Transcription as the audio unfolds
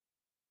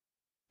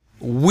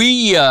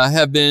We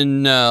have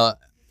been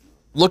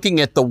looking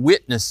at the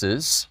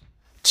witnesses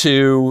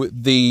to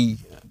the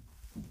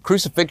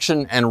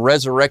crucifixion and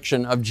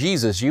resurrection of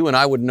Jesus. You and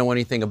I wouldn't know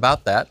anything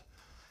about that,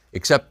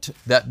 except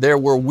that there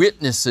were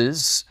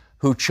witnesses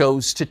who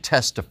chose to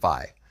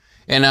testify.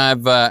 And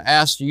I've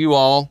asked you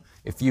all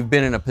if you've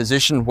been in a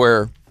position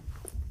where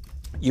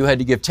you had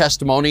to give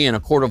testimony in a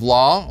court of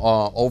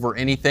law over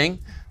anything,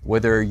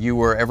 whether you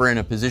were ever in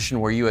a position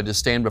where you had to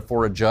stand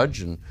before a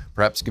judge and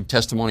perhaps give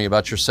testimony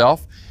about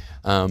yourself.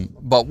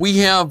 But we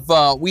have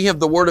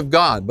the Word of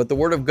God. But the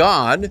Word of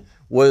God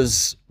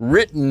was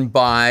written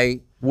by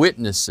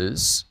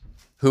witnesses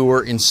who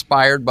were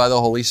inspired by the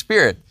Holy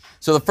Spirit.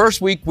 So the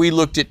first week we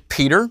looked at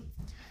Peter,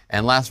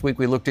 and last week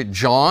we looked at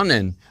John,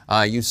 and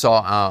you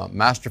saw a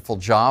masterful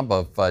job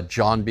of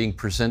John being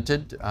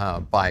presented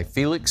by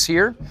Felix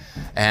here.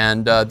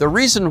 And the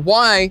reason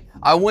why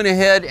I went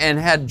ahead and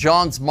had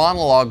John's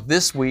monologue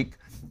this week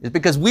is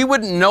because we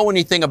wouldn't know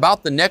anything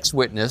about the next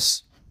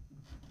witness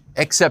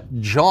except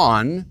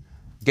John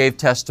gave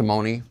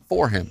testimony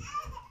for him.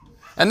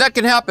 And that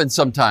can happen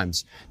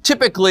sometimes.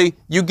 Typically,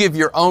 you give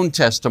your own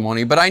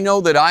testimony, but I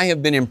know that I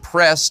have been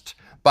impressed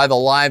by the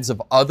lives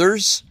of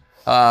others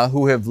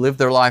who have lived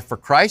their life for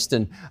Christ,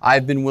 and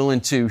I've been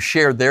willing to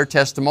share their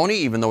testimony,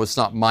 even though it's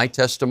not my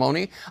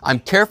testimony. I'm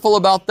careful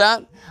about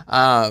that.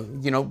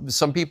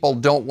 Some people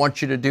don't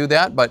want you to do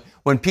that, but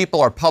when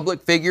people are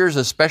public figures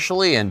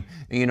especially, and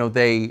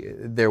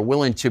they're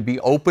willing to be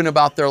open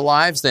about their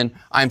lives, then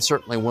I'm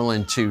certainly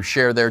willing to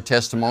share their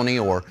testimony.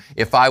 Or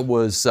if I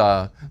was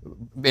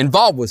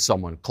involved with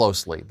someone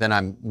closely, then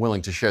I'm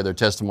willing to share their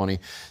testimony.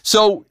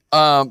 So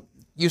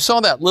you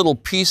saw that little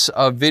piece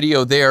of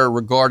video there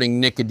regarding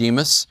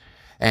Nicodemus,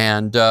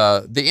 and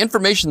the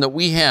information that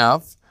we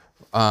have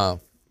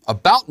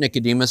about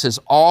Nicodemus is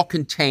all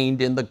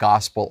contained in the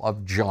Gospel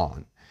of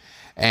John.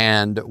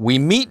 And we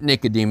meet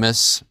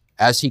Nicodemus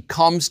as he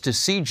comes to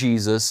see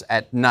Jesus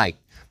at night.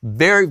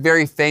 Very,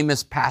 very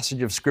famous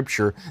passage of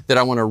Scripture that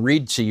I want to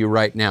read to you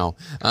right now.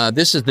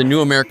 This is the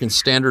New American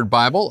Standard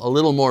Bible, a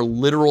little more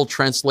literal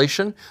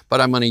translation, but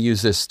I'm going to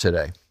use this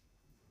today.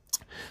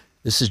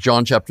 This is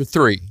John chapter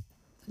 3.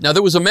 Now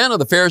there was a man of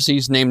the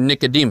Pharisees named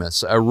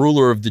Nicodemus, a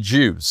ruler of the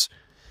Jews.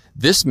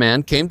 This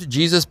man came to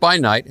Jesus by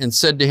night and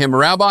said to him,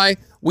 "Rabbi,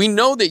 we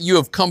know that you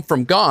have come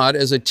from God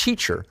as a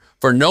teacher,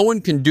 for no one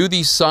can do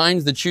these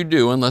signs that you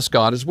do unless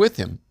God is with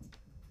him."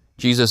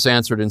 Jesus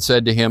answered and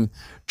said to him,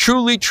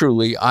 "Truly,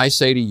 truly, I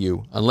say to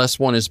you, unless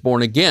one is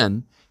born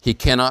again, he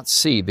cannot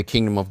see the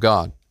kingdom of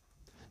God."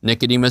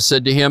 Nicodemus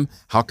said to him,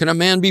 "How can a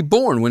man be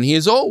born when he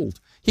is old?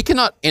 He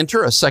cannot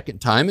enter a second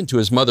time into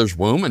his mother's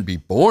womb and be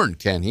born,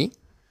 can he?"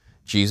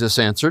 Jesus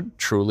answered,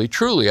 "Truly,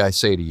 truly, I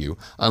say to you,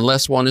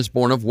 unless one is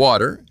born of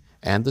water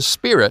and the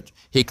Spirit,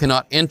 he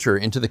cannot enter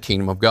into the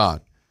kingdom of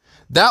God.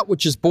 That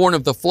which is born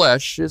of the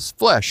flesh is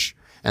flesh,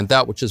 and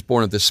that which is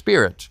born of the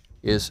Spirit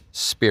is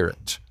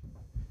spirit.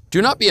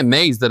 Do not be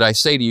amazed that I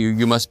say to you,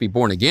 you must be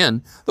born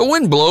again. The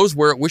wind blows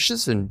where it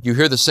wishes, and you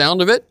hear the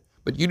sound of it,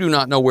 but you do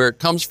not know where it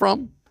comes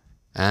from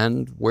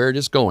and where it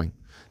is going.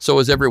 So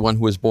is everyone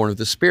who is born of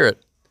the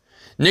Spirit."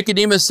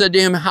 Nicodemus said to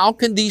him, "How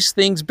can these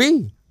things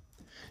be?"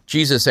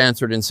 Jesus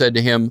answered and said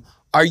to him,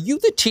 "Are you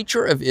the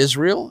teacher of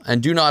Israel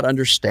and do not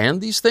understand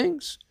these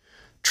things?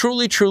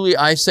 Truly, truly,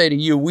 I say to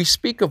you, we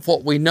speak of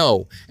what we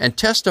know and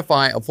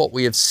testify of what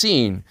we have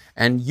seen,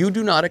 and you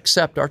do not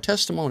accept our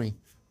testimony.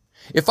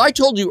 If I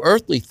told you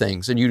earthly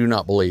things and you do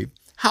not believe,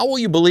 how will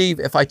you believe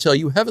if I tell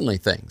you heavenly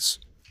things?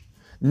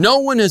 No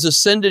one has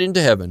ascended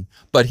into heaven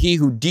but he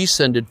who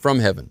descended from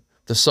heaven,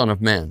 the Son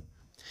of Man.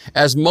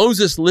 As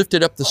Moses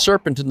lifted up the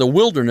serpent in the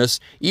wilderness,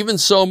 even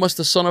so must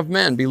the Son of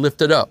Man be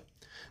lifted up,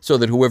 so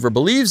that whoever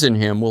believes in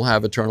him will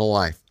have eternal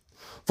life.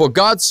 For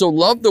God so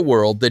loved the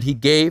world that he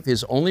gave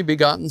his only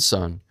begotten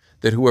Son,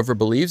 that whoever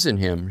believes in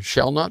him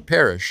shall not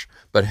perish,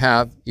 but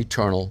have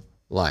eternal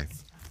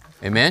life."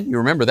 Amen? You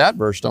remember that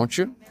verse, don't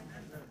you?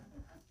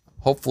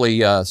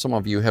 Hopefully some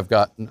of you have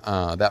gotten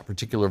that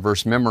particular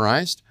verse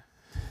memorized.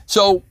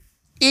 So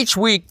each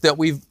week that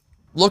we've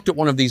looked at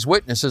one of these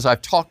witnesses,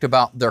 I've talked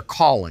about their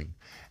calling.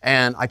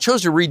 And I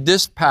chose to read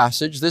this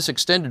passage, this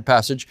extended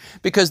passage,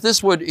 because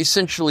this would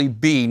essentially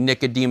be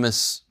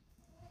Nicodemus's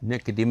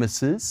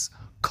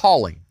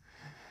calling.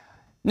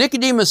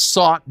 Nicodemus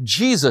sought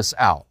Jesus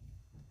out.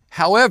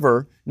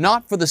 However,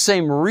 not for the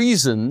same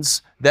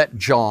reasons that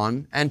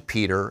John and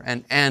Peter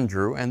and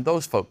Andrew and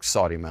those folks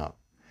sought him out.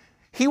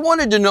 He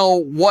wanted to know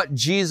what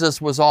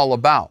Jesus was all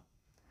about.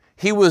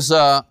 He was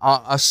a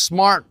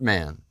smart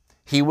man.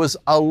 He was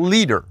a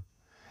leader.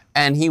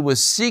 And he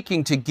was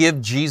seeking to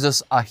give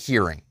Jesus a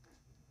hearing.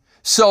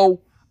 So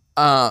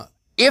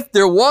if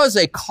there was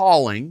a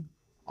calling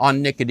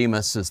on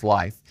Nicodemus's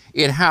life,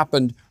 it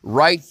happened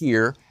right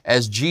here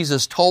as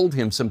Jesus told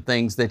him some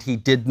things that he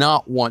did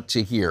not want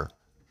to hear.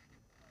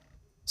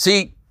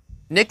 See,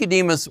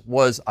 Nicodemus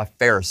was a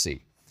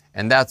Pharisee,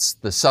 and that's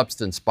the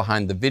substance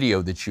behind the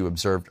video that you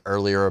observed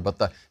earlier about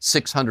the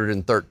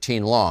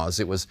 613 laws.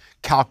 It was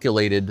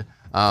calculated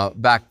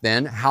back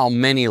then how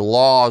many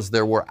laws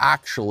there were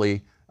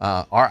actually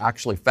are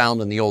actually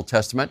found in the Old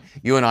Testament.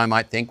 You and I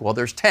might think, well,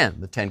 there's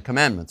 10, the 10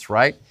 Commandments,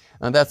 right?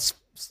 And that's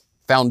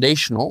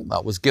foundational.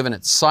 That was given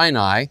at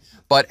Sinai.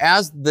 But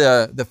as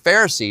the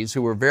Pharisees,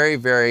 who were very,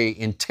 very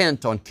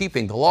intent on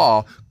keeping the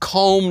law,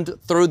 combed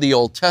through the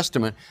Old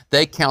Testament,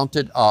 they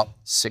counted up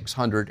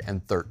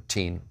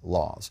 613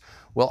 laws.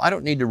 Well, I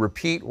don't need to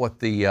repeat what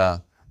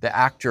the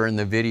actor in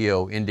the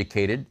video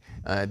indicated.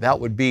 That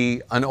would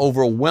be an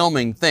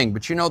overwhelming thing.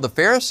 But you know, the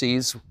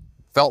Pharisees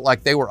felt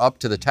like they were up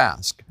to the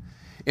task.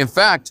 In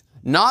fact,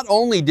 not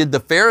only did the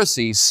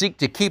Pharisees seek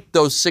to keep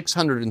those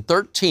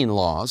 613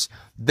 laws,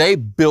 they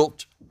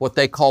built what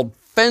they called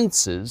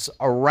fences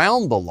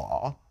around the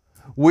law,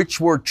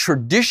 which were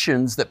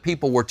traditions that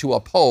people were to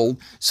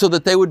uphold so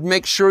that they would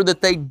make sure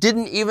that they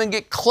didn't even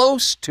get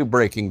close to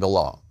breaking the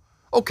law.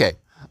 Okay,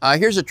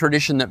 here's a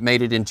tradition that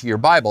made it into your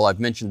Bible. I've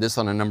mentioned this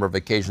on a number of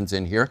occasions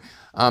in here.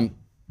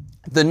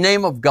 The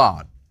name of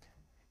God.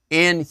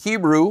 In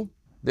Hebrew,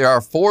 there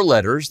are 4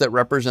 letters that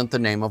represent the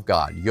name of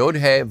God. Yod,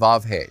 He,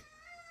 Vav, He.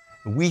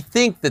 We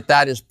think that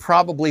that is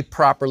probably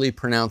properly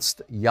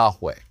pronounced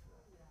Yahweh.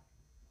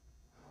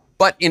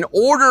 But in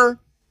order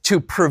to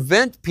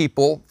prevent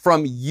people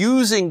from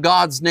using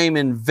God's name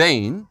in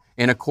vain,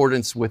 in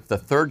accordance with the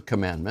 3rd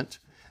commandment,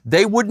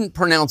 they wouldn't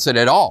pronounce it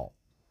at all.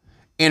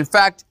 In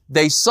fact,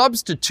 they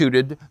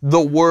substituted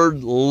the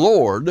word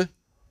Lord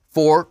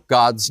for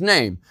God's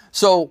name.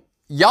 So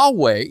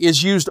Yahweh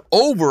is used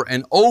over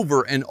and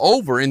over and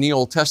over in the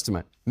Old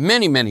Testament,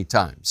 many, many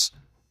times,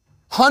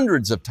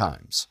 hundreds of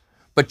times.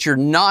 But you're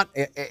not,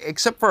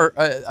 except for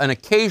an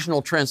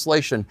occasional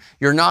translation,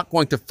 you're not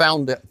going to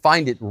find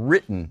it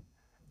written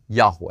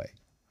Yahweh.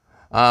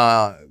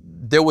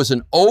 There was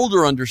an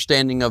older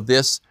understanding of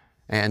this,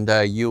 and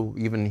you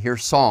even hear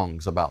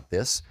songs about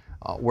this,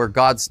 where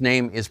God's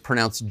name is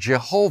pronounced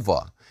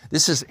Jehovah.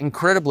 This is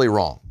incredibly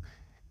wrong.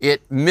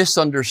 It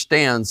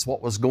misunderstands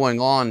what was going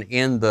on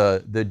in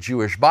the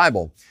Jewish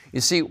Bible.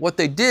 You see, what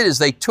they did is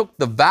they took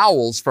the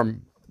vowels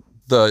from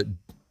the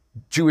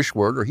Jewish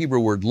word or Hebrew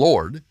word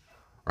Lord,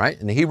 right?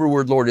 And the Hebrew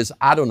word Lord is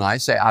Adonai.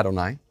 Say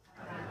Adonai.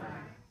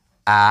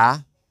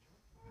 A-O-I.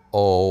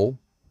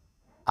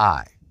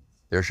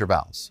 There's your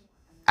vowels.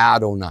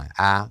 Adonai.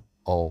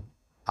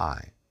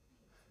 A-O-I.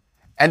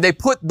 And they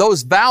put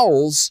those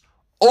vowels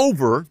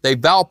over, they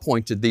vowel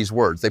pointed these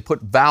words. They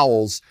put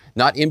vowels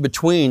not in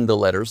between the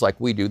letters like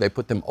we do. They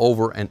put them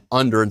over and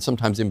under and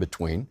sometimes in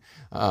between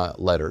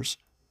letters.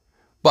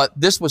 But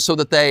this was so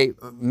that they,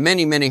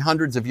 many, many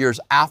hundreds of years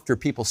after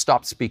people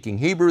stopped speaking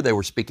Hebrew, they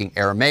were speaking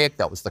Aramaic.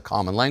 That was the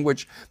common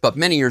language. But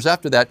many years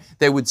after that,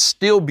 they would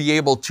still be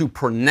able to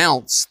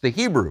pronounce the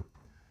Hebrew.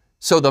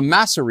 So the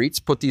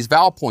Masoretes put these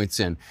vowel points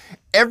in.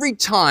 Every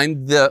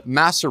time the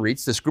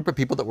Masoretes, this group of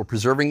people that were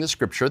preserving the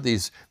Scripture,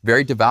 these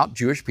very devout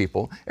Jewish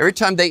people, every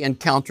time they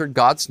encountered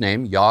God's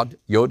name, Yod,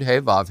 He,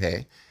 Vav,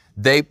 He,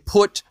 they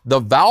put the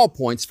vowel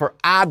points for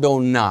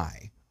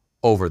Adonai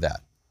over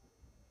that,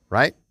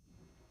 right?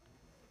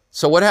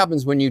 So what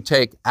happens when you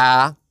take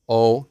A,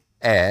 O,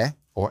 E,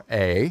 or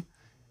A,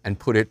 and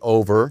put it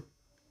over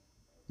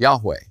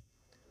Yahweh?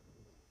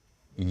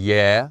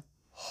 Yehovah.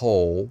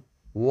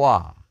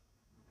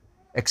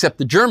 Except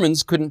the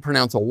Germans couldn't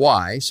pronounce a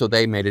Y, so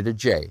they made it a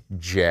J.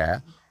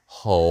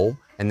 Je-ho,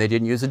 and they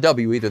didn't use a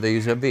W either, they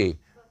used a V.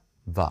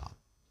 Va.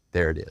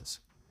 There it is.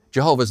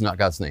 Jehovah is not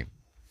God's name.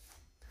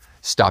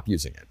 Stop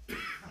using it.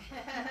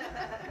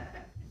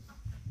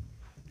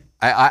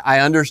 I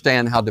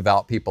understand how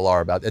devout people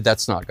are about it.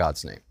 That's not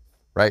God's name,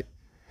 right?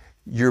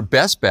 Your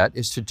best bet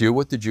is to do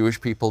what the Jewish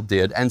people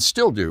did and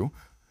still do.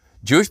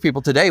 Jewish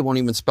people today won't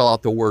even spell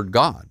out the word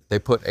God. They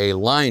put a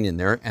line in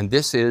there, and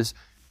this is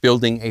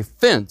building a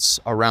fence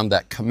around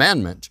that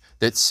commandment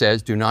that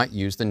says, do not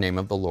use the name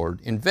of the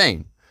Lord in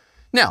vain.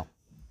 Now,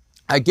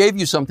 I gave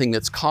you something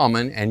that's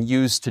common and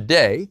used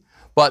today,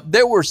 but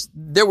there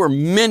were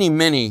many,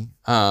 many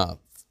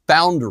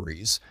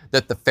boundaries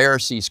that the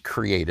Pharisees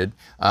created,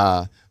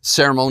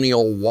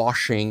 ceremonial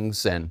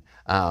washings and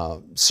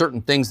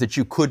certain things that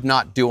you could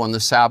not do on the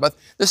Sabbath.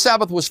 The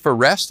Sabbath was for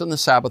rest and the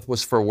Sabbath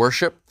was for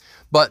worship,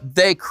 but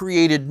they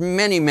created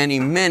many,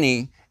 many,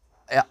 many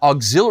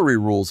auxiliary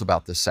rules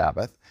about the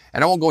Sabbath.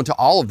 And I won't go into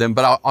all of them,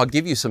 but I'll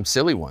give you some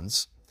silly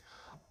ones.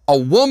 A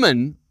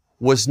woman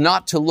was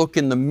not to look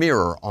in the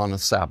mirror on a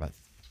Sabbath.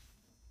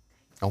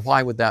 Now,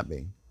 why would that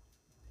be?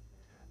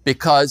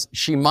 Because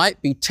she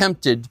might be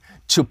tempted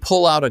to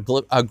pull out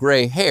a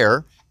gray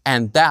hair,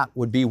 and that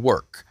would be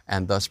work,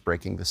 and thus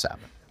breaking the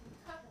Sabbath.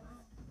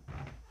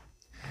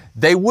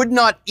 They would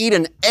not eat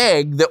an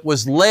egg that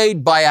was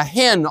laid by a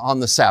hen on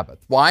the Sabbath.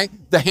 Why?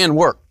 The hen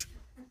worked.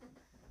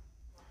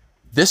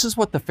 This is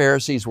what the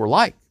Pharisees were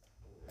like.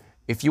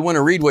 If you want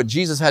to read what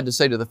Jesus had to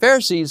say to the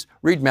Pharisees,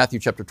 read Matthew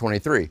chapter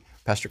 23.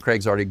 Pastor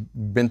Craig's already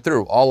been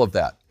through all of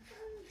that.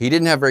 He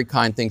didn't have very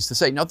kind things to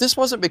say. Now, this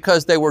wasn't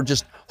because they were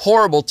just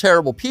horrible,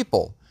 terrible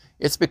people.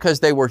 It's because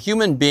they were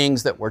human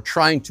beings that were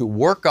trying to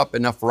work up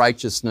enough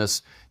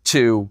righteousness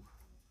to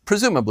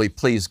presumably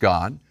please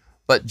God.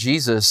 But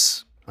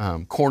Jesus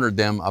cornered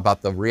them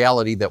about the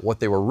reality that what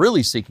they were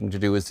really seeking to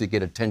do is to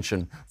get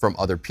attention from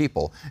other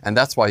people. And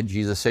that's why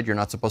Jesus said you're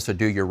not supposed to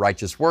do your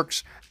righteous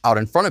works out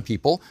in front of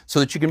people so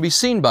that you can be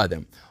seen by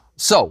them.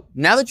 So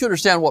now that you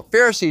understand what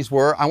Pharisees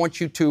were, I want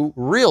you to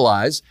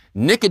realize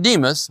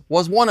Nicodemus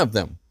was one of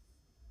them.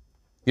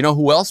 You know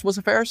who else was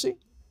a Pharisee?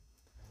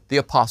 The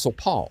Apostle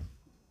Paul.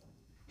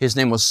 His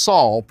name was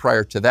Saul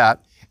prior to that,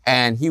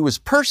 and he was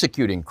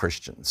persecuting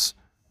Christians.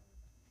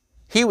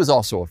 He was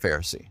also a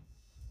Pharisee.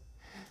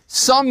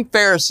 Some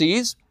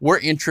Pharisees were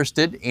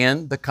interested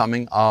in the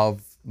coming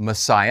of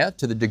Messiah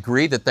to the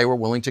degree that they were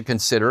willing to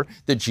consider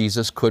that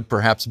Jesus could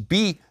perhaps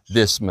be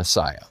this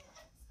Messiah.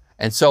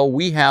 And so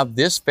we have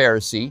this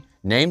Pharisee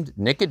named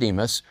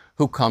Nicodemus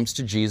who comes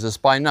to Jesus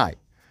by night.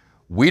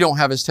 We don't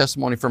have his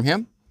testimony from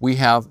him. We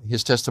have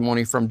his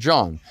testimony from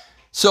John.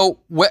 So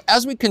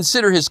as we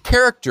consider his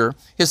character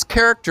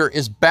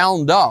is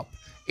bound up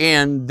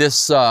in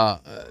this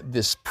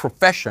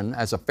profession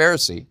as a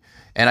Pharisee.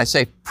 And I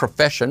say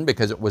profession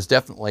because it was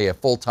definitely a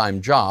full-time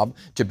job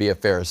to be a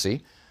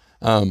Pharisee.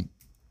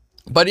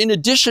 But in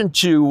addition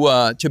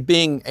to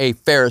being a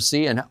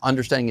Pharisee and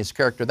understanding his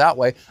character that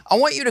way, I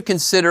want you to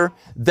consider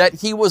that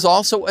he was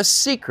also a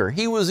seeker.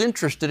 He was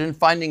interested in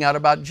finding out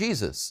about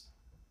Jesus.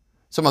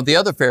 Some of the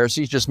other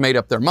Pharisees just made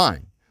up their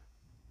mind.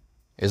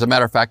 As a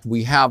matter of fact,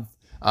 we have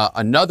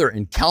another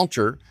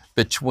encounter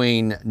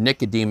between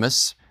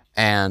Nicodemus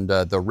and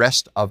the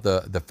rest of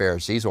the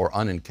Pharisees, or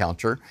an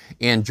encounter,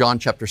 in John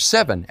chapter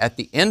 7. At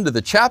the end of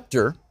the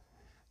chapter,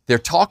 they're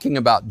talking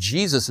about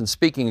Jesus and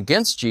speaking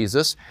against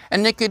Jesus,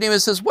 and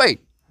Nicodemus says,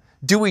 wait,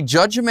 do we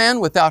judge a man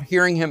without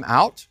hearing him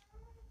out?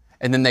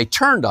 And then they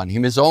turned on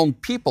him. His own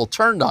people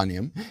turned on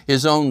him.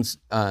 His own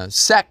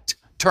sect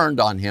turned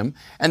on him,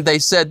 and they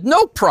said,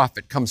 no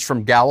prophet comes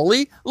from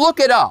Galilee. Look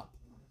it up.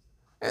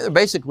 They're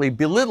basically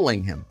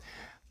belittling him.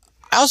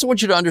 I also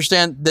want you to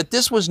understand that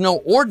this was no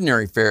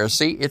ordinary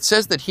Pharisee. It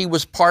says that he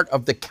was part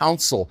of the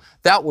council.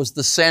 That was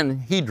the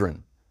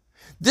Sanhedrin.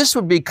 This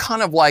would be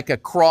kind of like a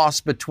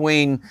cross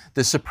between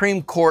the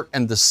Supreme Court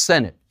and the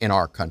Senate in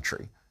our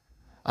country.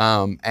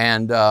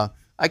 I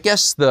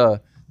guess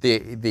the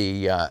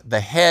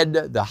head,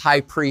 the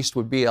high priest,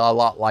 would be a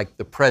lot like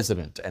the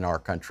president in our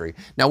country.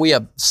 Now, we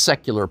have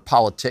secular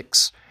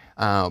politics,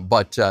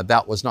 but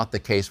that was not the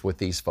case with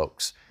these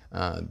folks.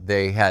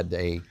 They had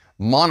a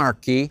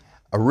monarchy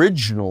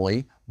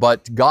originally,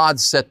 but God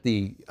set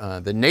the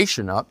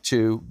nation up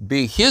to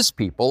be His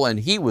people, and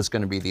He was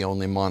going to be the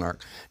only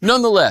monarch.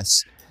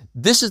 Nonetheless,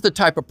 this is the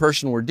type of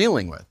person we're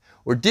dealing with.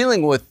 We're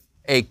dealing with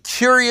a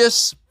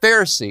curious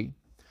Pharisee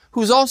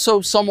who's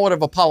also somewhat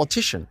of a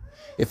politician.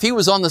 If he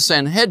was on the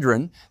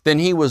Sanhedrin, then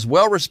he was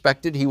well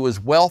respected, he was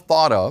well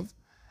thought of,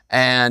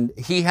 and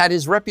he had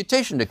his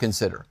reputation to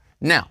consider.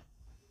 Now,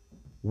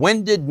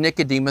 when did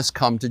Nicodemus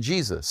come to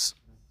Jesus?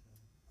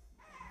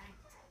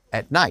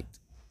 At night.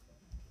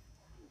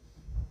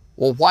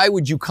 Well, why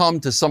would you come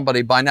to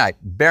somebody by night?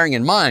 Bearing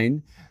in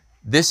mind,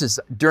 this is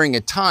during a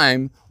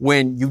time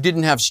when you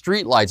didn't have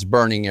street lights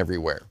burning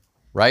everywhere,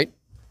 right?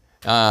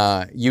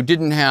 You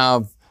didn't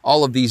have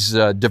all of these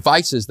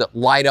devices that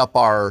light up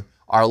our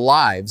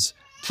lives,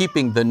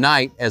 keeping the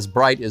night as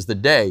bright as the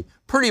day.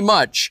 Pretty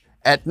much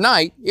at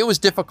night, it was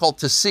difficult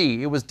to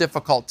see. It was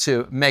difficult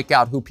to make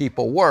out who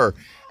people were.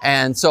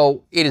 And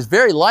so it is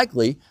very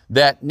likely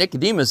that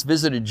Nicodemus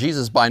visited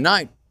Jesus by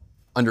night,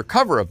 under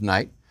cover of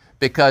night,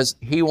 because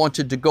he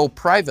wanted to go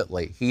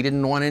privately. He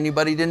didn't want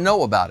anybody to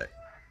know about it.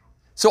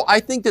 So I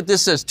think that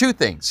this says two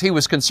things. He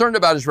was concerned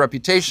about his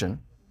reputation,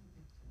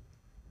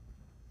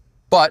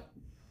 but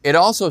it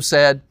also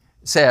says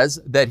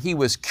that he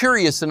was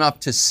curious enough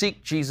to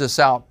seek Jesus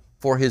out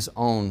for his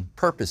own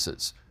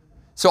purposes.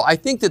 So I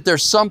think that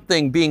there's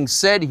something being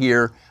said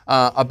here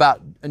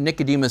about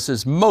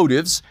Nicodemus's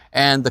motives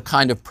and the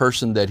kind of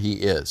person that he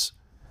is.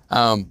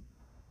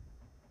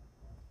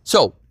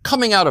 So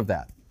coming out of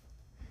that,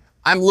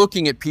 I'm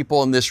looking at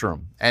people in this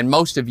room, and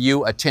most of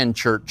you attend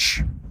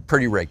church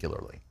pretty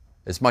regularly,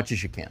 as much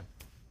as you can,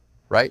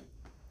 right?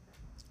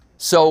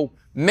 So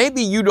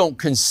maybe you don't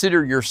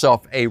consider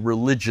yourself a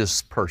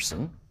religious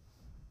person,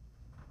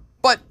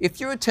 but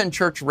if you attend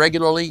church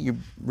regularly, you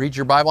read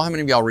your Bible. How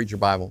many of y'all read your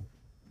Bible?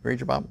 Read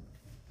your Bible,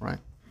 right?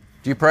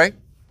 Do you pray?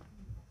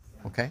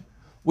 Okay.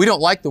 We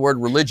don't like the word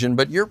religion,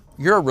 but you're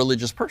a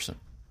religious person.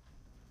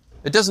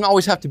 It doesn't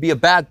always have to be a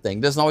bad thing.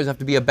 It doesn't always have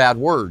to be a bad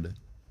word,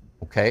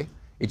 okay?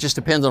 It just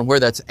depends on where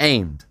that's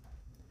aimed.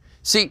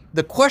 See,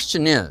 the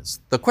question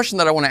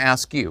that I want to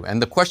ask you,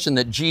 and the question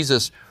that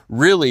Jesus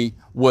really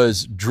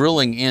was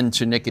drilling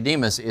into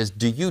Nicodemus is,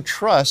 do you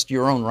trust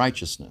your own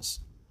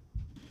righteousness?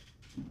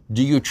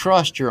 Do you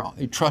trust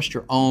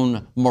your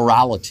own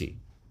morality?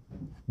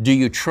 Do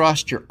you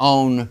trust your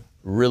own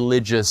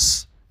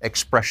religious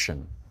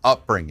expression,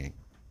 upbringing?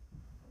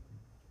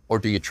 Or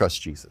do you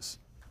trust Jesus?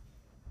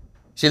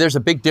 See, there's a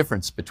big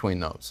difference between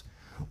those.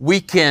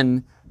 We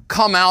can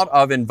come out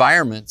of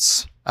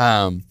environments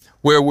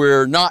where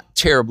we're not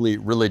terribly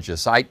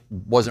religious. I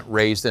wasn't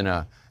raised in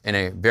a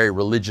very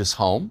religious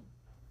home,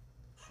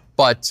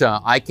 But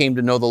I came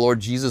to know the Lord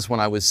Jesus when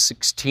I was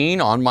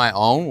 16 on my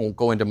own. Won't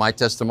go into my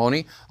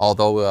testimony,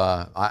 although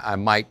I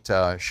might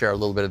share a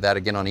little bit of that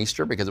again on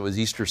Easter, because it was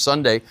Easter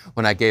Sunday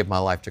when I gave my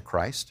life to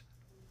Christ.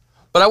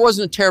 But I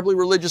wasn't a terribly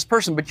religious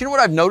person. But you know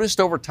what I've noticed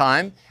over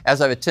time as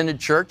I've attended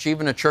church,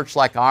 even a church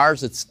like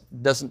ours that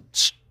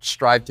doesn't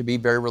strive to be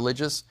very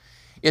religious,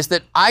 is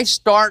that I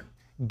start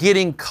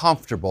getting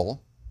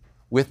comfortable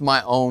with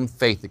my own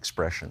faith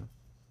expression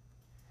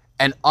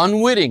and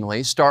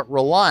unwittingly start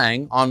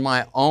relying on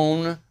my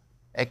own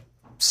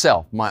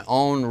self, my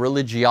own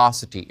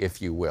religiosity,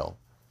 if you will.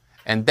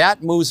 And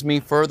that moves me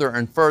further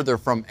and further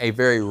from a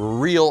very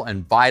real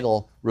and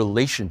vital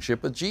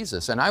relationship with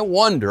Jesus. And I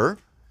wonder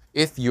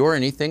if you're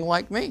anything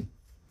like me.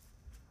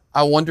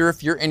 I wonder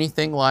if you're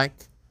anything like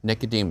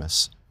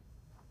Nicodemus.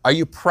 Are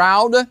you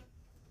proud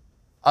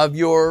of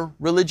your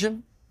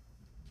religion?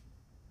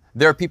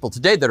 There are people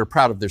today that are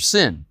proud of their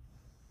sin.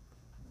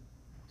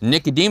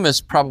 Nicodemus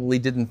probably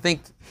didn't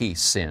think he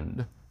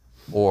sinned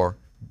or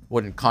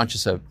wasn't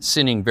conscious of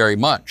sinning very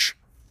much.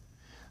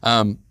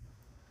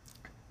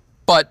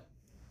 But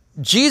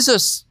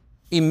Jesus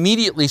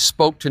immediately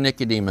spoke to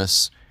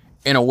Nicodemus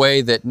in a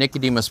way that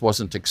Nicodemus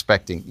wasn't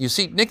expecting. You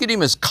see,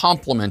 Nicodemus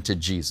complimented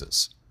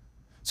Jesus.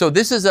 So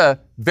this is a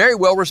very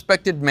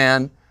well-respected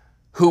man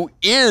who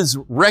is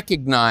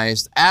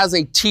recognized as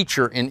a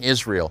teacher in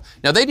Israel.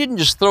 Now, they didn't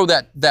just throw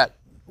that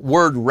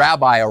word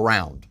rabbi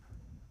around.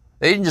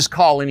 They didn't just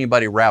call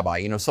anybody rabbi.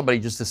 You know, somebody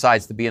just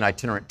decides to be an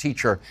itinerant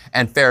teacher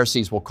and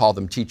Pharisees will call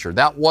them teacher.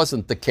 That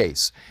wasn't the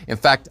case. In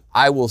fact,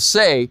 I will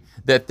say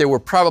that there were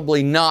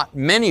probably not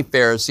many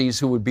Pharisees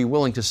who would be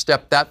willing to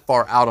step that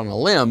far out on a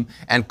limb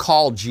and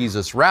call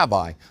Jesus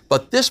rabbi.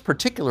 But this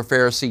particular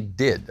Pharisee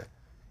did.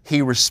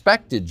 He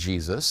respected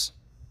Jesus,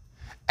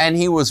 and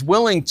he was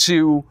willing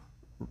to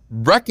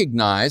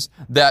recognize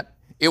that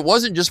it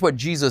wasn't just what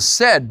Jesus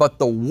said, but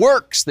the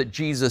works that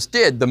Jesus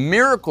did, the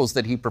miracles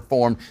that he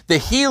performed, the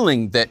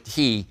healing that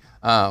he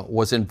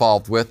was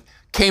involved with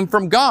came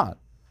from God.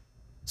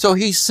 So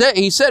he said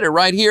it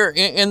right here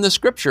in the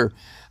scripture.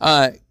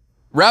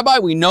 Rabbi,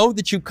 we know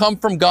that you come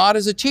from God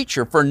as a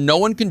teacher, for no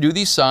one can do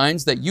these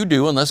signs that you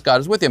do unless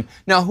God is with him.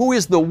 Now, who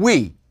is the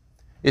we?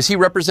 Is he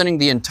representing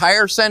the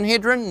entire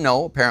Sanhedrin?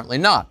 No, apparently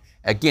not.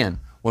 Again,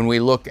 when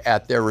we look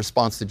at their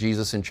response to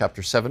Jesus in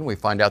chapter 7, we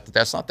find out that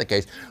that's not the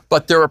case.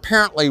 But there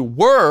apparently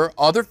were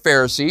other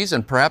Pharisees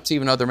and perhaps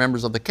even other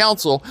members of the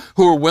council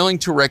who were willing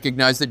to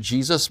recognize that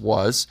Jesus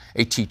was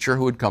a teacher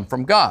who had come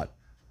from God.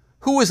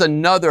 Who is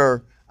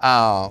another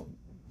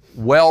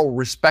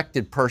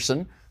well-respected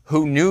person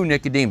who knew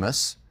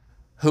Nicodemus,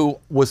 who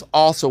was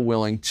also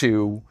willing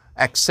to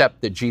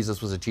accept that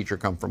Jesus was a teacher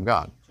come from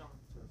God?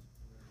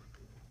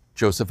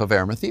 Joseph of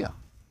Arimathea.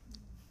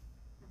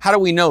 How do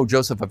we know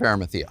Joseph of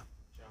Arimathea?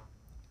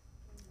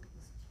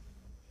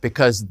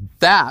 Because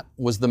that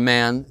was the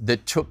man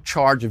that took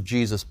charge of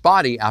Jesus'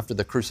 body after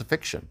the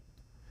crucifixion.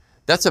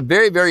 That's a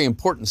very, very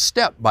important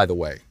step, by the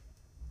way.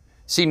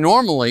 See,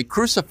 normally,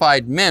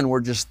 crucified men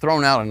were just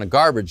thrown out in a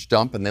garbage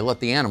dump and they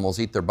let the animals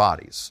eat their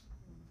bodies.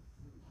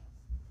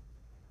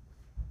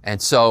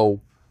 And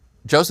so,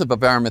 Joseph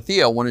of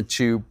Arimathea wanted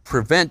to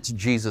prevent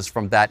Jesus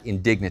from that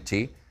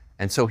indignity,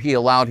 and so he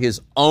allowed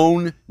his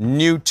own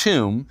new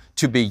tomb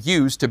to be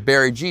used to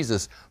bury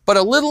Jesus. But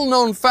a little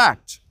known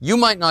fact, you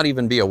might not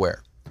even be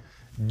aware.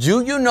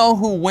 Do you know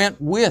who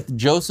went with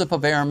Joseph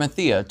of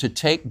Arimathea to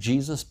take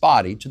Jesus'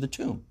 body to the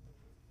tomb?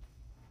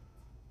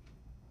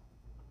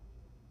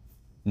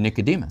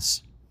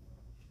 Nicodemus.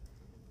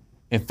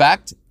 In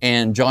fact,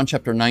 in John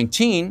chapter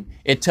 19,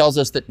 it tells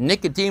us that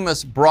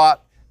Nicodemus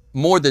brought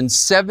more than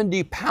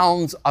 70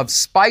 pounds of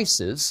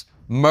spices,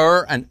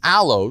 myrrh and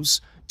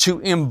aloes,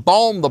 to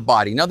embalm the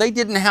body. Now, they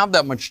didn't have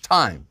that much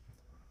time.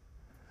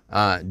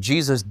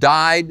 Jesus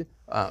died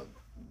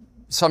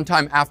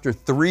sometime after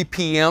 3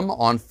 p.m.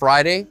 on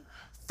Friday.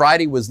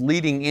 Friday was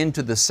leading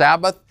into the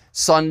Sabbath.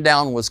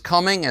 Sundown was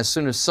coming. As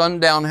soon as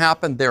sundown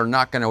happened, they're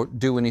not going to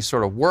do any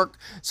sort of work.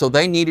 So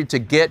they needed to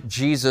get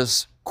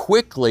Jesus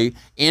quickly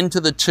into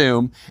the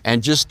tomb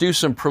and just do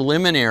some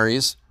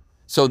preliminaries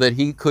so that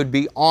he could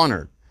be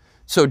honored.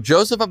 So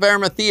Joseph of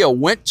Arimathea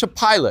went to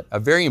Pilate, a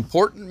very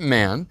important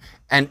man,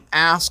 and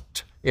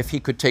asked if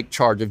he could take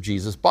charge of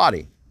Jesus'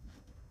 body.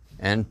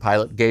 And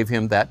Pilate gave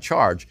him that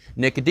charge.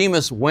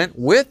 Nicodemus went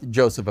with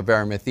Joseph of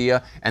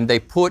Arimathea, and they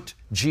put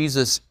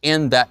Jesus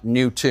in that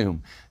new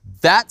tomb.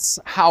 That's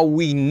how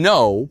we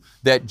know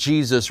that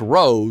Jesus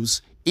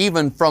rose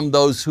even from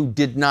those who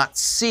did not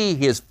see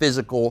his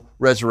physical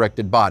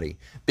resurrected body,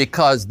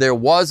 because there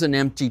was an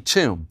empty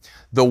tomb.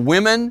 The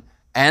women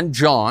and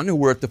John, who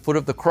were at the foot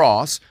of the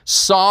cross,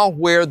 saw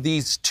where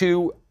these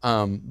two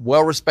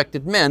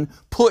well-respected men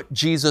put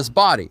Jesus'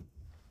 body.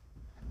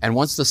 And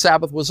once the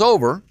Sabbath was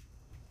over,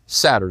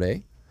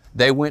 Saturday,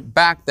 they went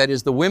back, that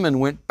is, the women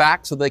went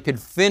back so they could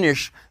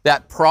finish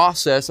that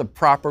process of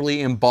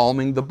properly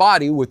embalming the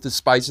body with the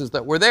spices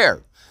that were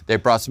there. They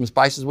brought some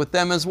spices with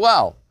them as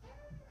well.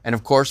 And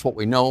of course, what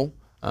we know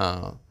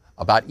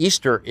about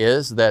Easter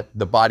is that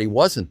the body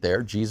wasn't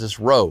there. Jesus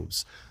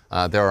rose.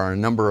 There are a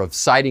number of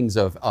sightings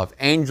of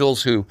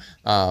angels who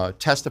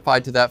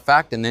testified to that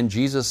fact. And then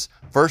Jesus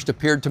first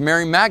appeared to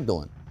Mary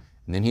Magdalene.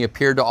 And then he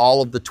appeared to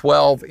all of the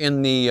 12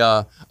 in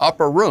the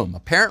upper room.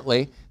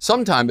 Apparently,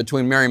 sometime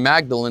between Mary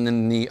Magdalene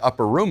and the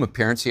upper room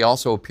appearance, he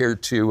also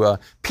appeared to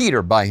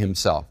Peter by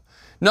himself.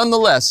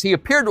 Nonetheless, he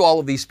appeared to all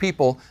of these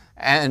people,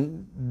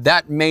 and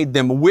that made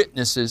them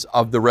witnesses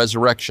of the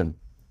resurrection.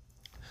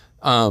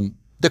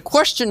 The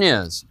question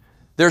is,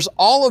 there's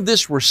all of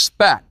this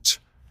respect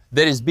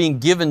that is being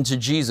given to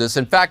Jesus.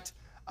 In fact,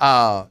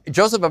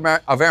 Joseph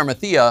of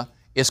Arimathea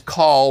is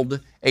called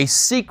a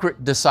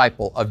secret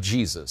disciple of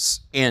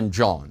Jesus in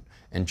John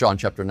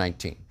chapter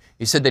 19.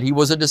 He said that he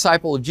was a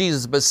disciple of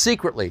Jesus, but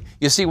secretly.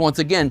 You see, once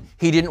again,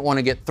 he didn't want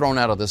to get thrown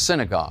out of the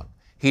synagogue.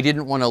 He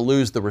didn't want to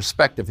lose the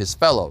respect of his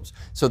fellows.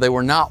 So they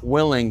were not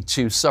willing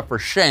to suffer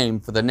shame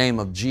for the name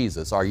of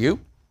Jesus. Are you?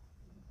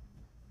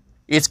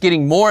 It's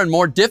getting more and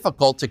more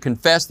difficult to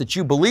confess that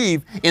you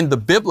believe in the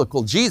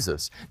biblical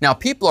Jesus. Now,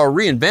 people are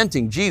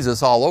reinventing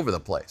Jesus all over the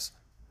place.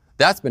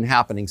 That's been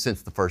happening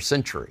since the first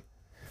century.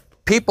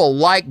 People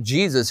like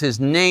Jesus. His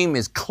name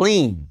is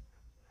clean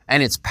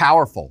and it's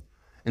powerful.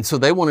 And so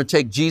they want to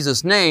take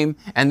Jesus' name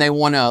and they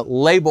want to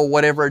label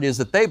whatever it is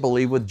that they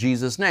believe with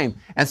Jesus' name.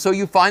 And so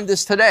you find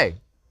this today.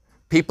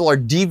 People are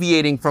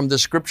deviating from the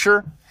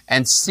Scripture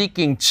and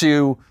seeking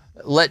to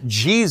let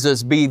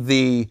Jesus be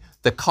the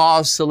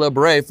cause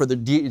célèbre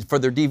for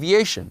their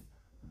deviation.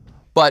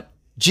 But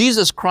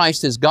Jesus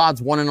Christ is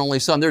God's one and only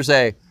Son. There's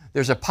a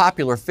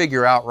popular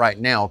figure out right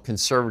now,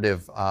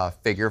 conservative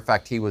figure. In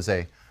fact,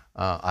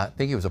 I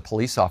think he was a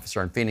police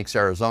officer in Phoenix,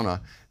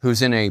 Arizona,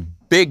 who's in a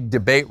big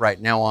debate right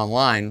now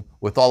online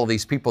with all of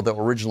these people that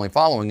were originally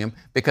following him,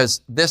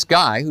 because this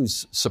guy,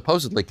 who's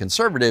supposedly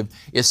conservative,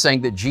 is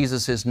saying that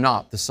Jesus is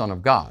not the Son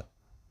of God.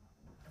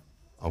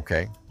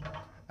 Okay.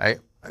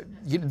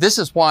 This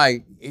is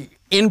why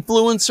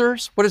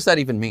influencers, what does that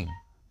even mean?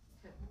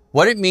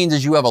 What it means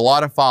is you have a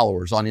lot of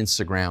followers on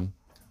Instagram,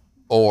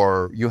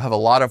 or you have a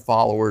lot of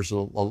followers, a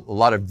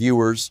lot of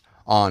viewers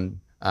on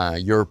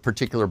your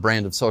particular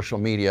brand of social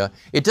media.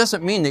 It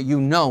doesn't mean that you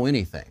know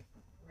anything.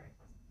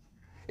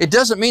 It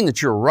doesn't mean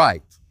that you're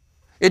right.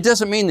 It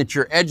doesn't mean that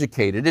you're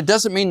educated. It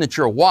doesn't mean that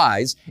you're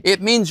wise.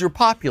 It means you're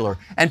popular.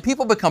 And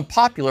people become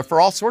popular for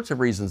all sorts of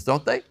reasons,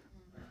 don't they?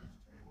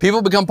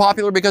 People become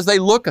popular because they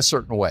look a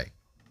certain way.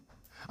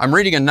 I'm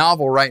reading a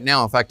novel right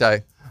now. In fact,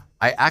 I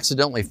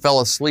accidentally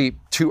fell asleep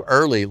too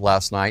early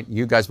last night.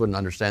 You guys wouldn't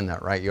understand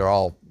that, right? You're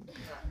all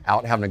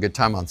out having a good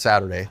time on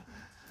Saturday.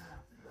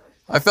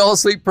 I fell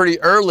asleep pretty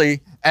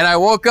early, and I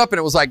woke up and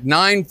it was like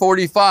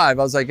 9:45. I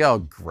was like, oh,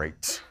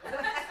 great.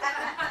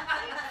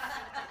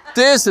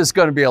 This is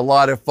going to be a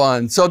lot of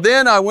fun. So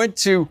then I went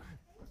to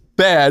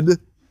bed.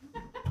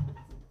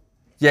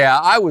 Yeah,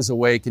 I was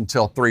awake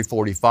until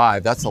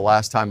 3:45. That's the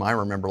last time I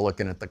remember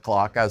looking at the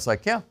clock. I was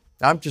like, yeah,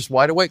 I'm just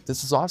wide awake.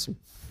 This is awesome.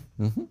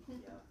 Mm-hmm.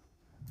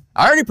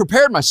 I already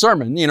prepared my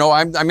sermon. You know,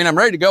 I'm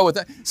ready to go with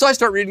it. So I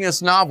start reading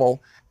this novel,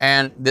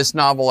 and this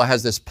novel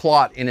has this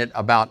plot in it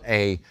about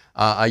a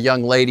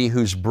young lady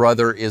whose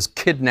brother is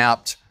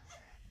kidnapped,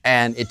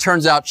 and it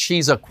turns out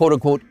she's a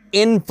quote-unquote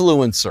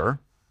influencer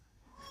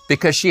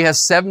because she has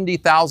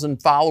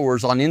 70,000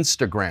 followers on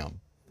Instagram.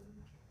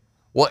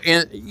 Well,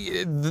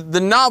 the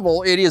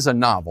novel, it is a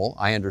novel,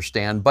 I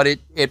understand, but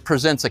it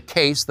presents a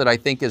case that I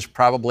think is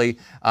probably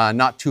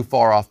not too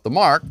far off the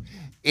mark.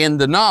 In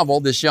the novel,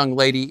 this young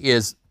lady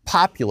is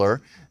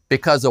popular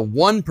because of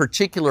one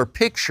particular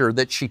picture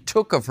that she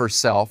took of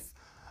herself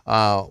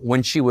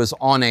when she was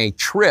on a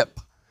trip.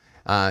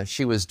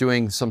 She was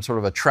doing some sort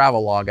of a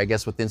travelogue, I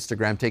guess, with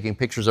Instagram, taking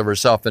pictures of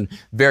herself in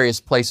various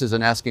places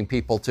and asking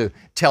people to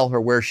tell her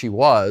where she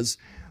was.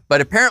 But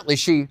apparently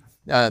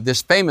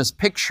this famous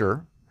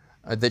picture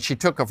that she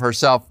took of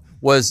herself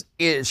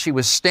she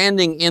was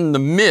standing in the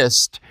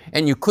mist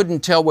and you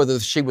couldn't tell whether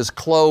she was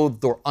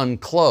clothed or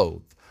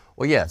unclothed.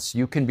 Well, yes,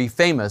 you can be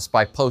famous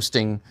by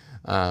posting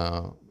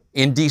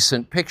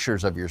indecent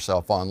pictures of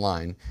yourself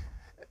online.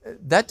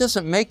 That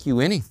doesn't make you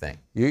anything.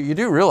 You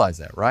do realize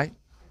that, right?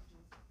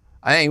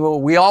 I think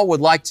we all would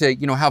like to,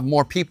 have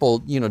more people,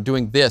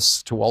 doing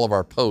this to all of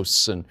our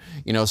posts and,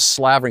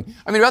 slavering.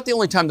 I mean, about the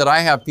only time that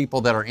I have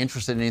people that are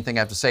interested in anything I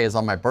have to say is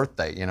on my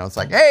birthday. It's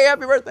like, hey,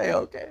 happy birthday,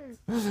 okay.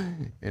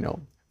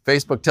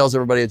 Facebook tells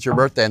everybody it's your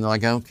birthday, and they're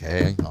like,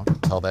 okay, I'll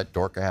tell that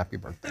dork a happy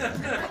birthday.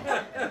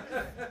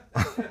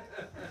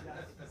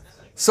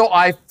 So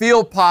I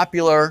feel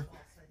popular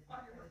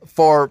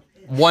for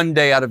one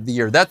day out of the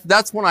year.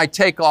 That's when I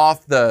take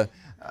off the...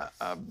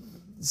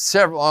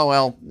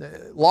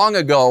 long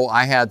ago,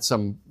 I had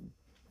some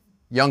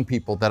young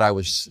people that I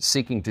was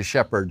seeking to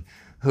shepherd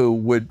who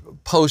would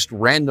post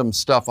random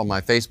stuff on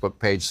my Facebook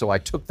page, so I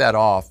took that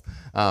off,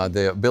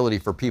 the ability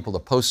for people to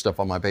post stuff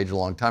on my page a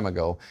long time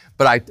ago.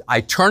 But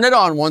I turn it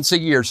on once a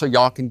year so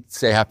y'all can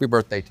say happy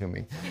birthday to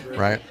me,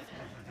 right?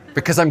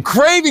 Because I'm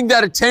craving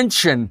that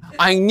attention.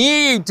 I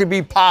need to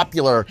be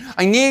popular.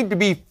 I need to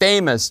be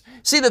famous.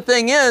 See, the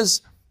thing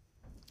is,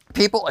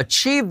 people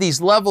achieve these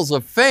levels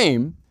of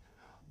fame,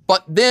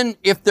 But then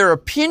if their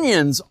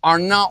opinions are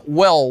not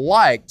well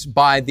liked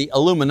by the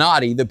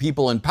Illuminati, the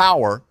people in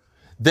power,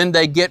 then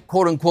they get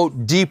quote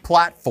unquote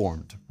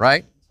deplatformed,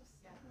 right?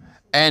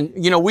 And,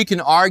 you know, we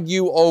can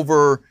argue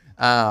over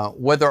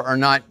whether or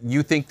not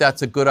you think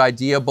that's a good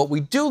idea, but we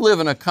do live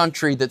in a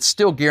country that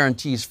still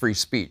guarantees free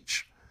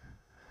speech.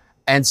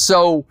 And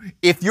so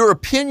if your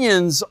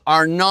opinions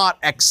are not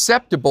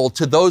acceptable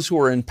to those who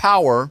are in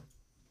power,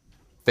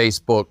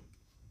 Facebook,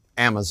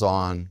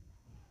 Amazon,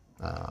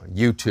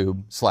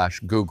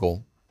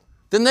 YouTube/Google,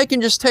 then they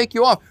can just take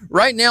you off.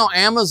 Right now,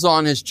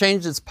 Amazon has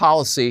changed its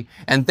policy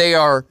and they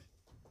are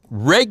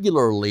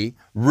regularly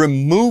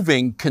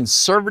removing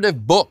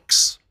conservative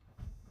books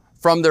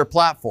from their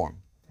platform.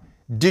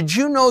 Did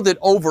you know that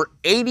over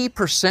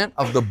 80%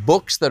 of the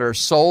books that are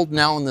sold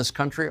now in this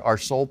country are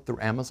sold through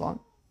Amazon?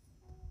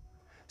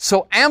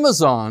 So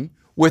Amazon,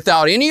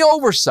 without any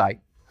oversight,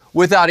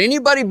 without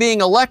anybody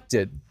being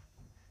elected,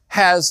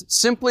 has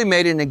simply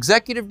made an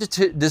executive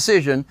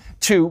decision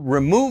to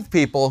remove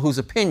people whose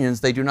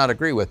opinions they do not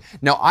agree with.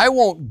 Now, I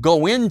won't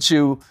go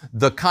into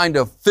the kind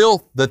of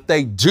filth that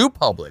they do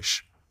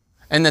publish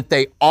and that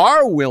they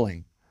are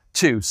willing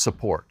to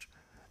support.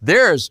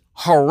 There's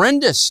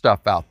horrendous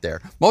stuff out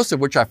there, most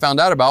of which I found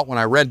out about when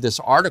I read this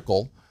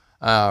article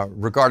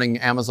regarding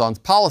Amazon's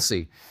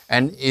policy.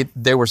 And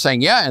they were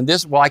saying, yeah, and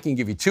this, well, I can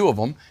give you two of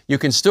them. You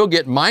can still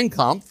get Mein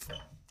Kampf. You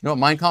know what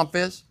Mein Kampf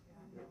is?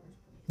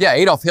 Yeah,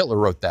 Adolf Hitler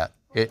wrote that.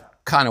 It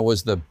kind of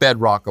was the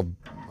bedrock of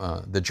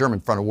the German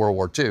front of World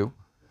War II.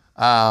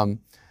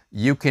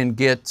 You can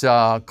get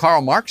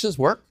Karl Marx's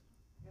work.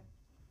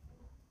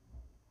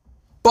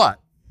 But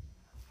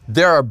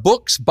there are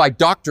books by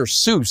Dr.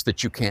 Seuss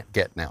that you can't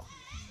get now.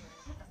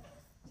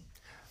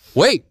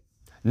 Wait,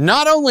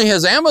 not only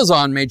has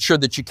Amazon made sure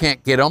that you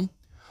can't get them,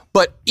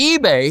 but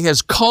eBay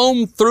has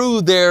combed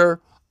through their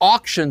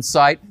auction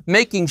site,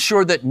 making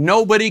sure that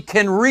nobody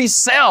can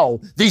resell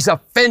these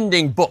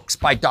offending books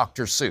by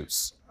Dr.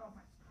 Seuss.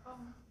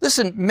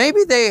 Listen,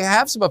 maybe they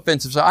have some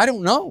offensive stuff. I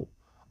don't know.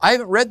 I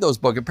haven't read those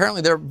books.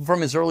 Apparently they're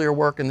from his earlier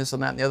work and this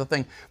and that and the other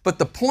thing. But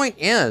the point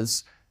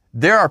is,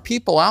 there are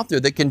people out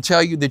there that can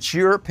tell you that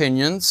your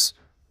opinions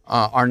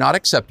are not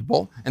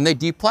acceptable and they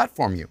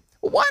deplatform you.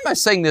 Well, why am I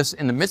saying this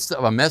in the midst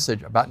of a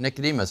message about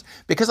Nicodemus?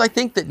 Because I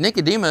think that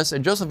Nicodemus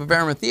and Joseph of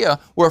Arimathea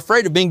were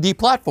afraid of being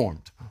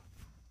deplatformed.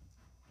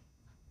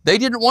 They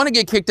didn't want to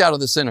get kicked out of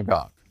the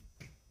synagogue.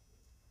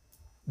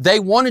 They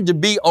wanted to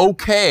be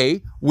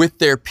okay with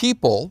their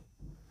people.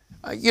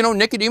 You know,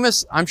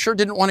 Nicodemus, I'm sure,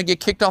 didn't want to get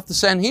kicked off the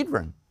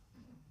Sanhedrin.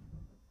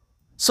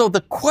 So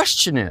the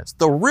question is,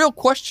 the real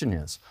question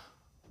is,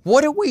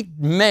 what do we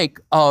make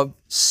of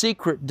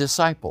secret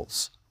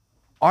disciples?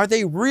 Are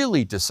they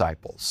really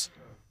disciples?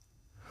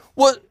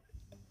 Well,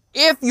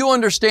 if you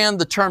understand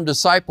the term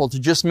disciple to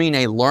just mean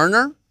a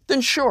learner,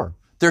 then sure,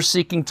 they're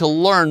seeking to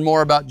learn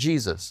more about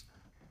Jesus.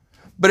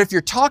 But if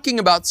you're talking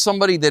about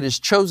somebody that has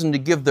chosen to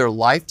give their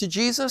life to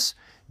Jesus,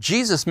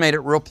 Jesus made it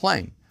real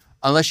plain.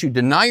 Unless you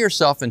deny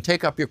yourself and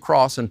take up your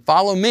cross and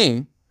follow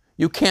me,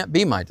 you can't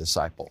be my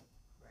disciple.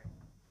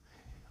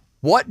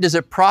 What does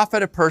it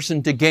profit a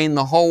person to gain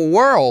the whole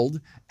world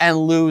and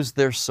lose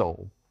their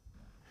soul?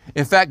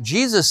 In fact,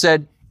 Jesus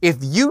said, if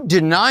you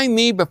deny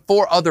me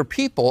before other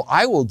people,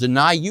 I will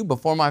deny you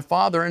before my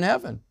Father in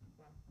heaven.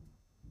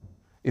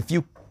 If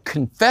you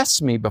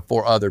confess me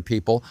before other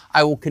people,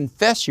 I will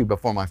confess you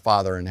before my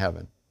Father in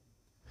heaven.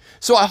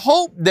 So I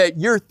hope that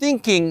you're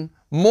thinking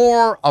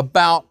more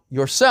about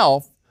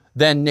yourself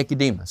than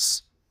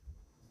Nicodemus,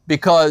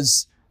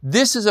 because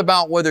this is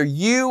about whether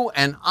you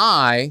and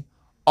I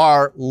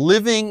are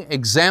living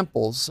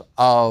examples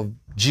of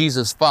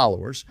Jesus'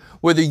 followers,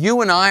 whether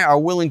you and I are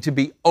willing to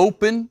be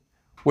open,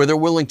 whether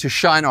we're willing to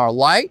shine our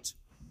light,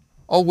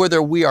 or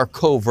whether we are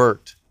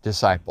covert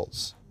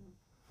disciples.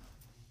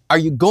 Are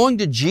you going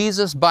to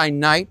Jesus by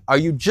night? Are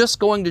you just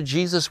going to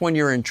Jesus when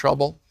you're in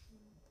trouble?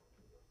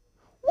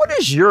 What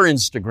does your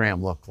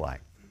Instagram look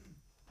like?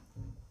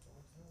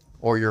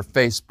 Or your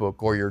Facebook,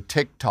 or your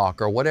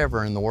TikTok, or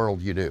whatever in the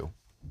world you do?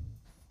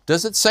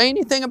 Does it say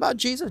anything about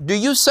Jesus? Do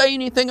you say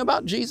anything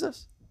about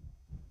Jesus?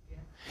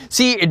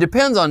 See, it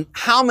depends on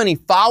how many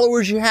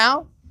followers you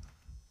have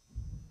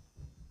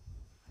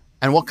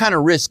and what kind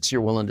of risks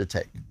you're willing to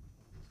take.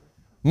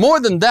 More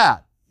than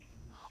that,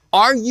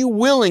 are you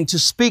willing to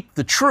speak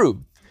the truth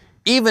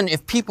even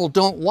if people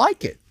don't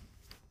like it?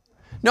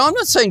 Now, I'm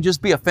not saying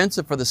just be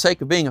offensive for the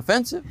sake of being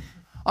offensive.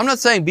 I'm not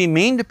saying be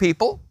mean to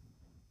people.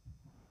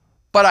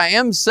 But I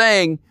am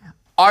saying,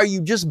 are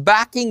you just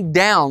backing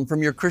down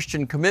from your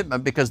Christian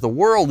commitment because the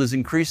world is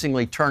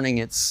increasingly turning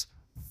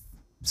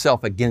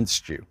itself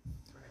against you?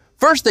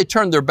 First, they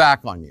turned their back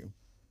on you.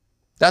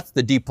 That's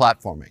the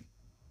deplatforming.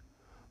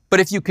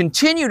 But if you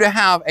continue to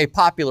have a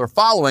popular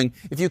following,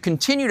 if you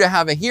continue to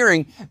have a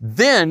hearing,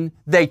 then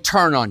they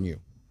turn on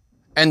you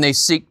and they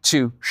seek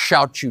to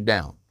shout you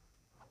down.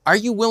 Are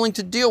you willing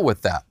to deal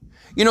with that?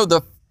 You know,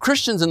 the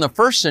Christians in the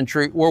first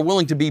century were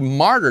willing to be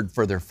martyred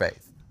for their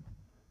faith.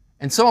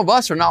 And some of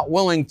us are not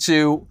willing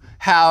to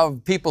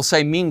have people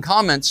say mean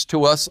comments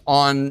to us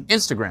on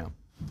Instagram.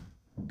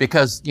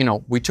 because,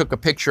 we took a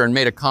picture and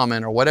made a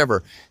comment or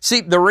whatever.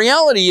 See, the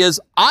reality is,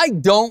 I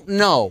don't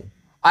know.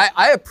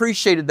 I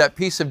appreciated that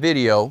piece of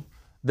video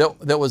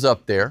that was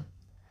up there.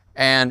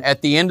 And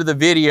at the end of the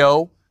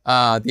video,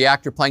 the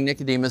actor playing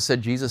Nicodemus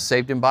said Jesus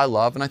saved him by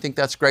love, and I think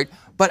that's great.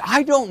 But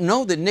I don't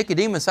know that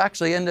Nicodemus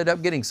actually ended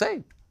up getting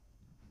saved.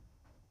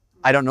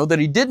 I don't know that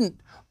he didn't,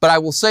 but I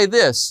will say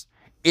this.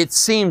 It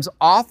seems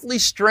awfully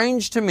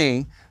strange to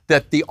me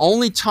that the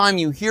only time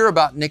you hear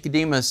about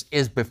Nicodemus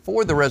is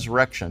before the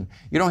resurrection.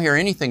 You don't hear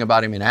anything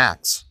about him in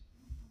Acts.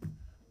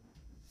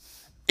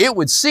 It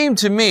would seem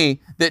to me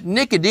that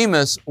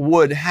Nicodemus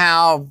would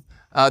have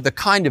the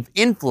kind of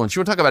influence. You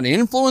want to talk about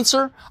an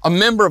influencer? A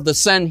member of the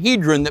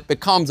Sanhedrin that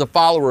becomes a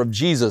follower of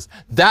Jesus.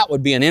 That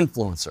would be an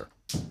influencer.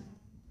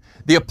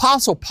 The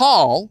Apostle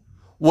Paul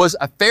was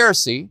a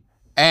Pharisee,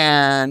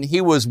 and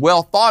he was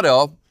well thought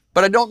of,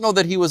 but I don't know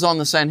that he was on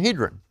the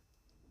Sanhedrin.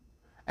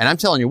 And I'm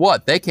telling you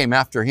what, they came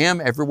after him.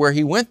 Everywhere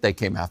he went, they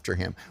came after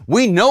him.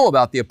 We know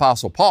about the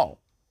Apostle Paul.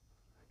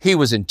 He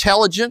was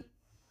intelligent.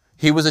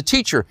 He was a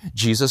teacher.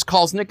 Jesus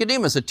calls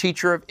Nicodemus a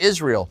teacher of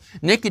Israel.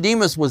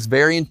 Nicodemus was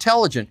very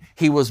intelligent.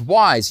 He was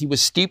wise. He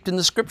was steeped in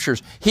the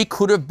Scriptures. He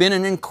could have been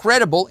an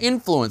incredible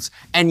influence.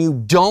 And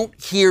you don't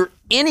hear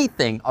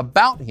anything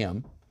about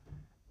him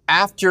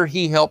after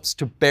he helps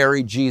to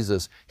bury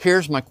Jesus.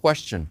 Here's my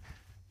question.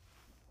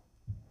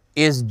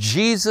 Is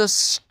Jesus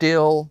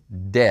still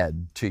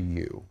dead to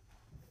you?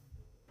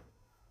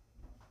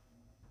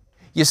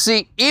 You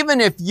see,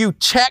 even if you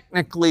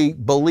technically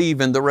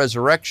believe in the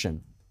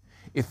resurrection,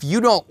 if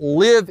you don't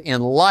live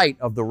in light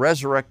of the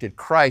resurrected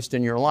Christ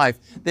in your life,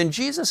 then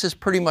Jesus is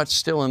pretty much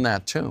still in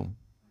that tomb.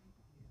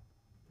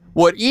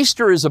 What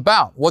Easter is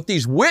about, what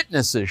these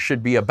witnesses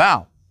should be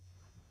about,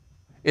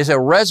 is a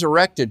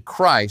resurrected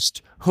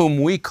Christ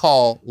whom we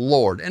call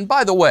Lord. And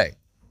by the way,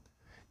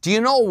 do you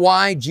know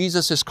why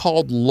Jesus is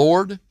called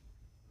Lord?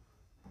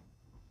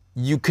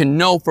 You can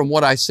know from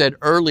what I said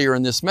earlier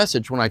in this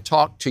message when I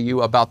talked to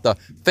you about the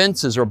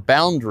fences or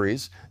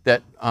boundaries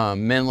that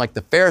men like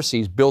the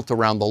Pharisees built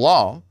around the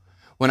law.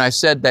 When I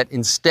said that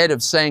instead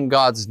of saying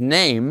God's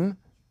name,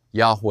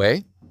 Yahweh,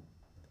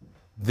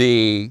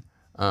 the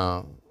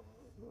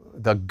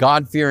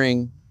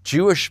God-fearing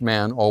Jewish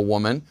man or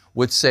woman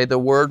would say the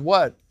word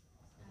what?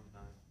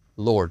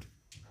 Lord.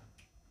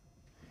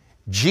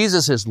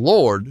 Jesus is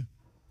Lord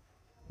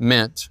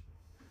meant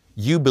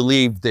you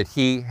believed that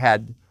He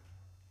had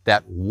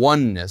that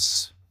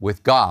oneness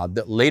with God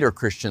that later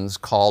Christians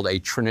called a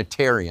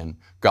Trinitarian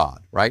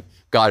God, right?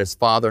 God is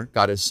Father,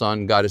 God is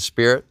Son, God is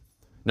Spirit.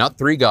 Not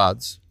three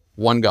gods,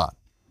 one God.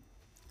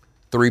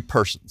 Three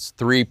persons,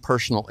 three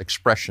personal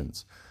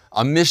expressions.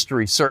 A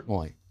mystery,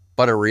 certainly,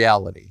 but a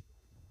reality.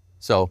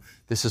 So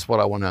this is what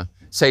I want to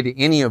say to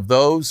any of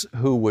those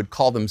who would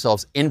call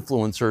themselves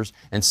influencers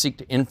and seek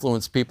to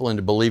influence people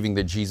into believing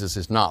that Jesus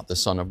is not the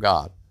Son of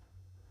God.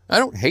 I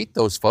don't hate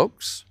those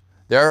folks.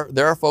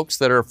 There are folks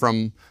that are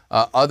from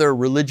other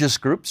religious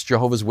groups,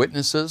 Jehovah's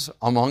Witnesses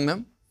among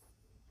them,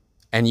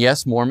 and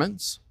yes,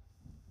 Mormons,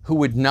 who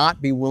would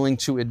not be willing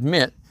to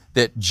admit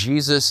that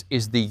Jesus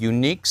is the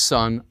unique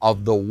Son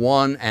of the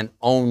one and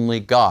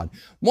only God.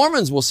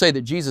 Mormons will say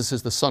that Jesus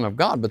is the Son of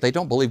God, but they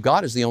don't believe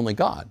God is the only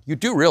God. You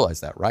do realize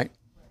that, right?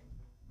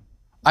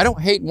 I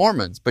don't hate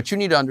Mormons, but you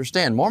need to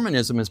understand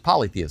Mormonism is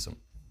polytheism.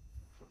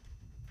 Do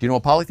you know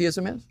what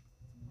polytheism is?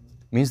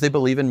 It means they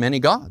believe in many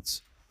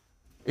gods.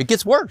 It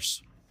gets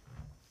worse.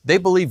 They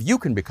believe you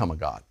can become a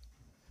god.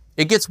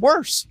 It gets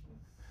worse.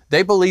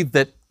 They believe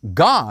that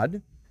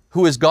God,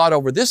 who is God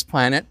over this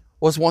planet,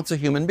 was once a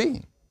human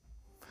being.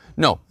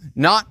 No,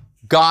 not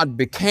God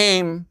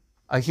became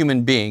a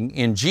human being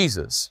in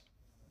Jesus,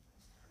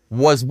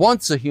 was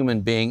once a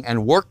human being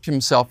and worked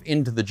Himself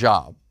into the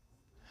job.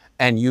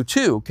 And you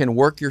too can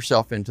work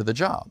yourself into the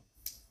job.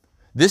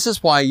 This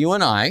is why you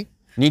and I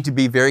need to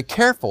be very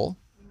careful.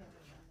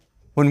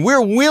 When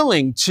we're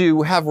willing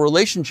to have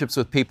relationships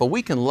with people,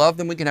 we can love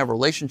them, we can have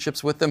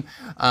relationships with them.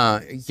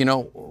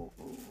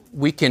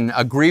 We can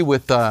agree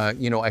with,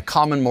 a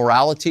common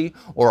morality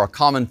or a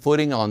common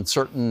footing on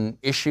certain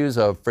issues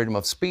of freedom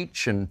of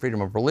speech and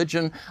freedom of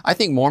religion. I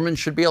think Mormons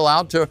should be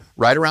allowed to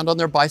ride around on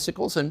their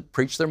bicycles and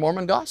preach their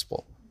Mormon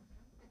gospel.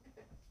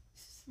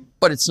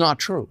 But it's not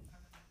true.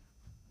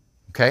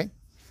 Okay?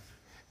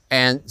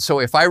 And so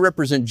if I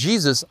represent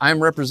Jesus,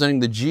 I'm representing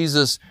the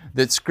Jesus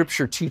that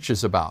Scripture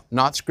teaches about,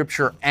 not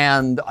Scripture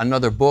and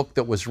another book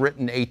that was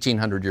written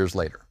 1,800 years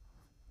later,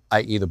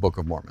 i.e. the Book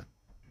of Mormon.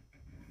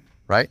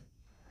 Right?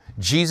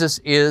 Jesus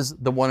is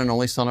the one and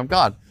only Son of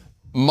God.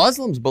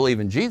 Muslims believe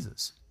in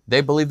Jesus.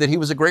 They believe that He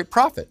was a great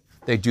prophet.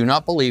 They do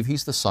not believe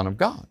He's the Son of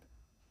God.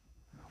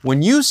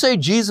 When you say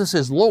Jesus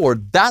is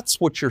Lord, that's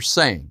what you're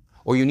saying,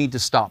 or you need to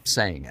stop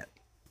saying it.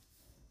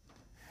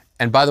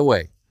 And by the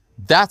way,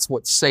 that's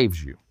what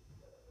saves you.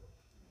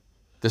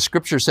 The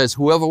Scripture says,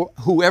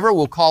 whoever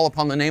will call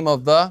upon the name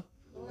of the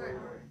Lord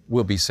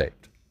will be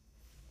saved.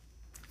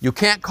 You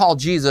can't call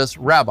Jesus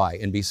Rabbi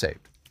and be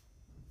saved.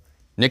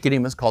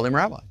 Nicodemus called Him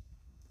Rabbi.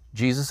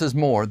 Jesus is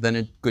more than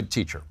a good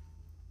teacher.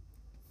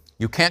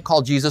 You can't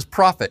call Jesus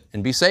prophet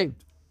and be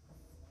saved.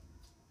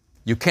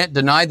 You can't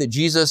deny that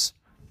Jesus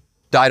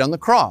died on the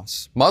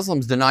cross.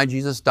 Muslims deny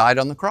Jesus died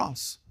on the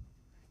cross.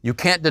 You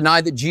can't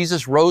deny that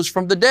Jesus rose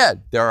from the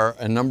dead. There are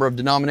a number of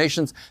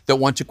denominations that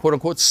want to, quote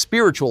unquote,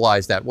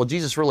 spiritualize that. Well,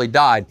 Jesus really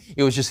died.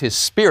 It was just His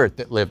spirit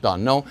that lived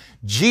on. No,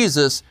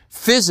 Jesus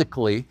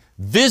physically,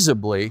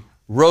 visibly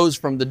rose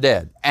from the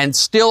dead and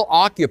still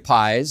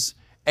occupies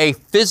a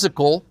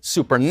physical,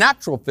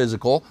 supernatural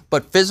physical,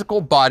 but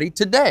physical body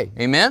today.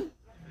 Amen?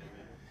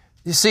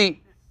 You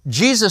see,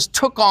 Jesus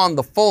took on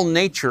the full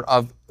nature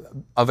of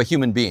a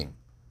human being.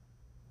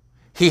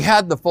 He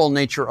had the full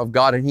nature of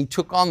God, and He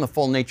took on the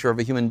full nature of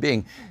a human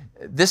being.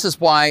 This is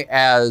why,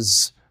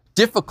 as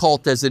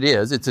difficult as it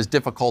is, it's as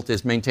difficult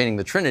as maintaining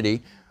the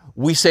Trinity,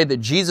 we say that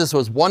Jesus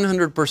was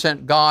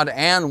 100% God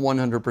and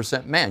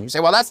 100% man. You say,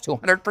 well, that's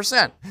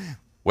 200%.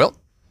 Well,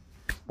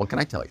 what can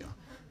I tell you?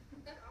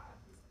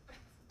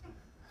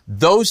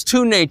 Those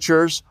two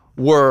natures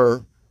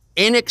were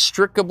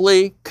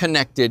inextricably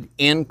connected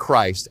in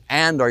Christ,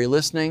 and, are you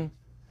listening,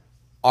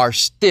 are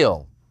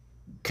still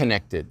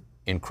connected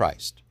in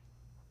Christ.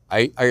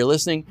 Are you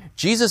listening?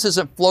 Jesus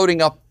isn't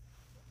floating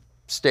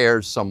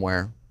upstairs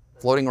somewhere,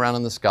 floating around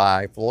in the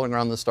sky, floating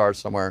around the stars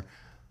somewhere,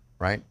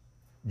 right?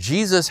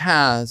 Jesus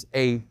has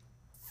a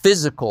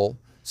physical,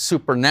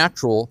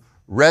 supernatural,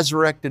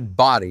 resurrected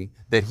body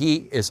that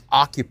He is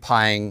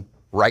occupying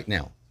right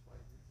now.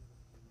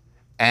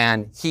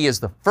 And He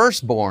is the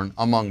firstborn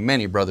among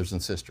many brothers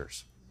and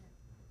sisters.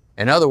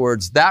 In other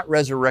words, that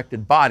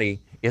resurrected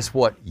body is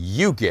what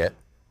you get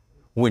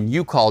when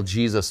you call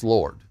Jesus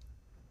Lord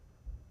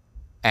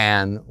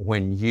and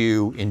when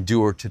you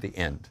endure to the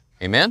end.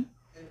 Amen?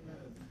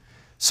 Amen.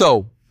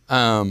 So,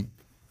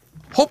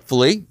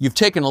 hopefully you've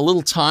taken a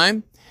little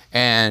time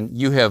and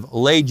you have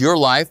laid your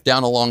life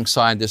down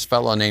alongside this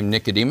fellow named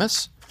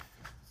Nicodemus.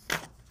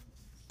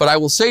 But I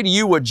will say to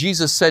you what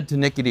Jesus said to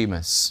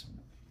Nicodemus.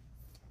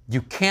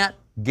 You can't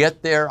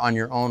get there on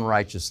your own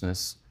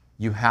righteousness.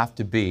 You have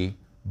to be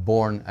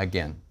born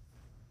again.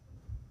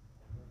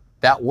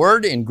 That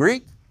word in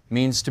Greek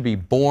means to be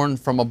born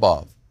from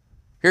above.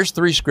 Here's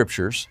 3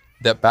 scriptures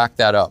that back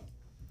that up.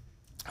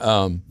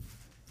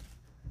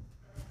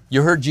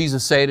 You heard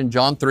Jesus say it in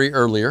John 3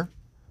 earlier,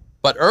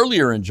 but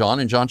earlier in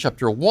John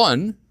chapter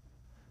 1,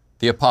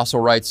 the apostle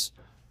writes,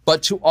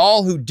 but to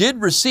all who did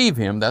receive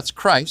Him, that's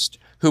Christ,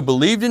 who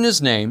believed in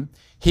His name,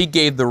 He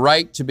gave the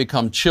right to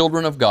become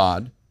children of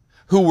God,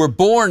 who were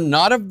born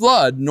not of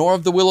blood, nor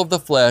of the will of the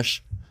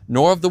flesh,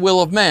 nor of the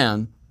will of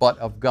man, but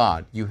of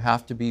God. You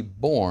have to be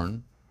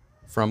born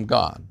from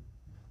God.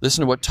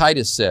 Listen to what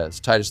Titus says,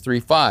 Titus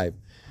 3:5.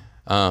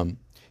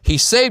 He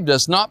saved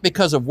us not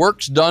because of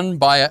works done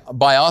by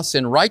us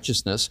in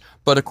righteousness,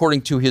 but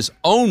according to His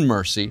own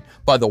mercy,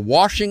 by the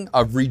washing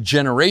of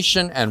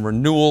regeneration and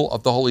renewal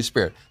of the Holy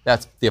Spirit.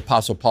 That's the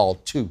Apostle Paul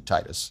to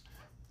Titus.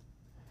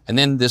 And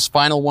then this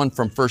final one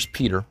from 1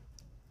 Peter.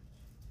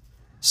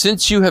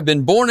 Since you have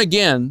been born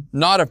again,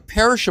 not of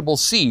perishable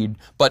seed,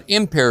 but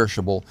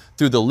imperishable,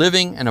 through the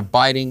living and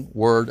abiding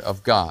Word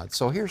of God.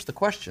 So here's the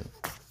question.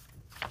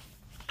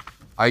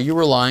 Are you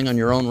relying on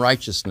your own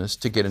righteousness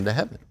to get into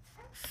heaven?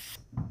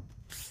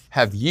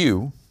 Have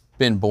you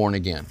been born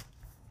again?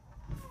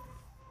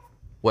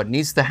 What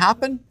needs to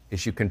happen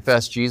is you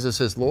confess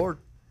Jesus as Lord,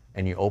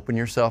 and you open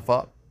yourself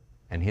up,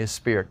 and His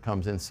Spirit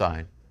comes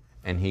inside,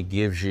 and He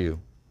gives you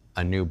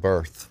a new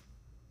birth,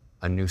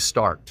 a new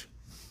start,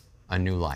 a new life.